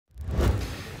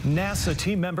NASA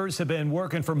team members have been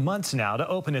working for months now to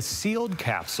open a sealed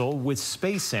capsule with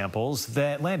space samples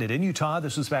that landed in Utah.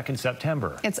 This was back in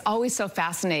September. It's always so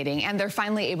fascinating, and they're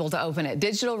finally able to open it.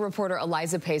 Digital reporter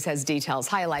Eliza Pace has details.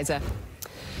 Hi, Eliza.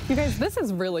 You guys, this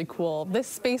is really cool. This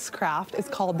spacecraft is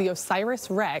called the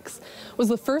OSIRIS-REx, was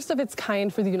the first of its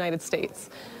kind for the United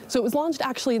States. So it was launched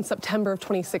actually in September of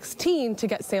 2016 to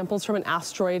get samples from an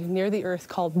asteroid near the Earth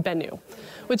called Bennu,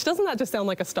 which doesn't that just sound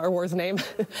like a Star Wars name?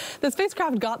 The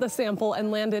spacecraft got the sample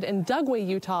and landed in Dugway,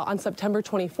 Utah on September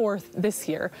 24th this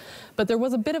year, but there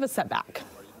was a bit of a setback.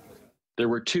 There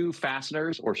were two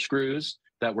fasteners or screws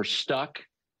that were stuck,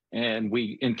 and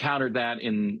we encountered that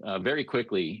very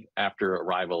quickly after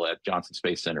arrival at Johnson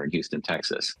Space Center in Houston,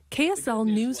 Texas. KSL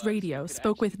News Radio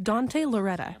spoke with Dante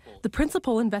Loretta, the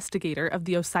principal investigator of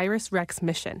the OSIRIS-REx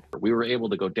mission. We were able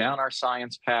to go down our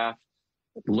science path,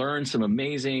 learn some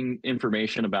amazing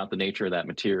information about the nature of that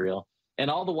material. And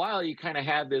all the while, you kind of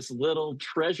had this little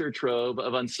treasure trove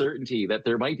of uncertainty that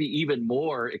there might be even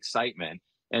more excitement.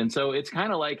 And so it's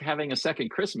kind of like having a second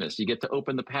Christmas. You get to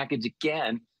open the package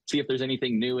again, see if there's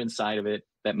anything new inside of it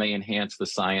that may enhance the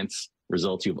science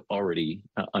results you've already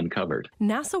uncovered.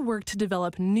 NASA worked to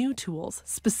develop new tools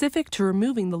specific to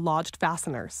removing the lodged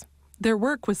fasteners. Their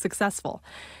work was successful.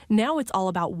 Now it's all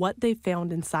about what they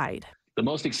found inside. The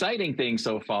most exciting thing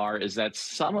so far is that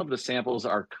some of the samples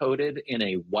are coated in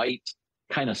a white,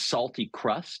 kind of salty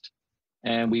crust.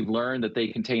 And we've learned that they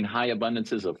contain high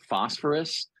abundances of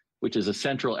phosphorus, which is a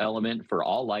central element for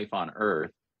all life on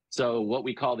Earth. So what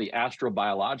we call the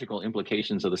astrobiological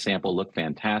implications of the sample look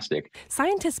fantastic.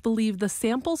 Scientists believe the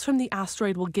samples from the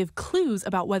asteroid will give clues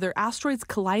about whether asteroids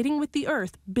colliding with the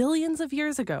Earth billions of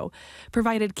years ago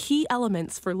provided key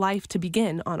elements for life to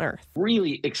begin on Earth.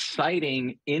 Really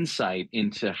exciting insight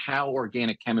into how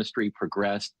organic chemistry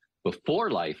progressed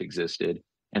before life existed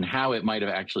and how it might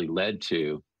have actually led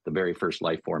to the very first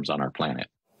life forms on our planet.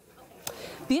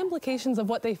 The implications of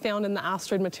what they found in the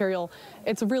asteroid material,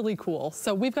 it's really cool.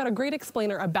 So we've got a great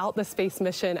explainer about the space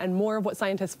mission and more of what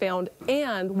scientists found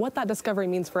and what that discovery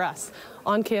means for us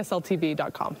on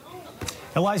KSLTV.com.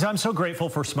 Eliza, I'm so grateful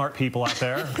for smart people out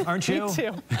there, aren't you? Me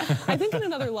too. I think in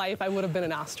another life I would have been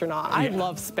an astronaut. I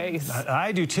love space.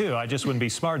 I do too. I just wouldn't be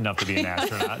smart enough to be an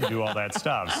astronaut and do all that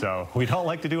stuff. So we don't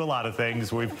like to do a lot of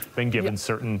things. We've been given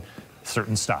certain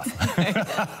stuff.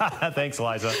 Thanks,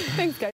 Eliza. Thanks, guys.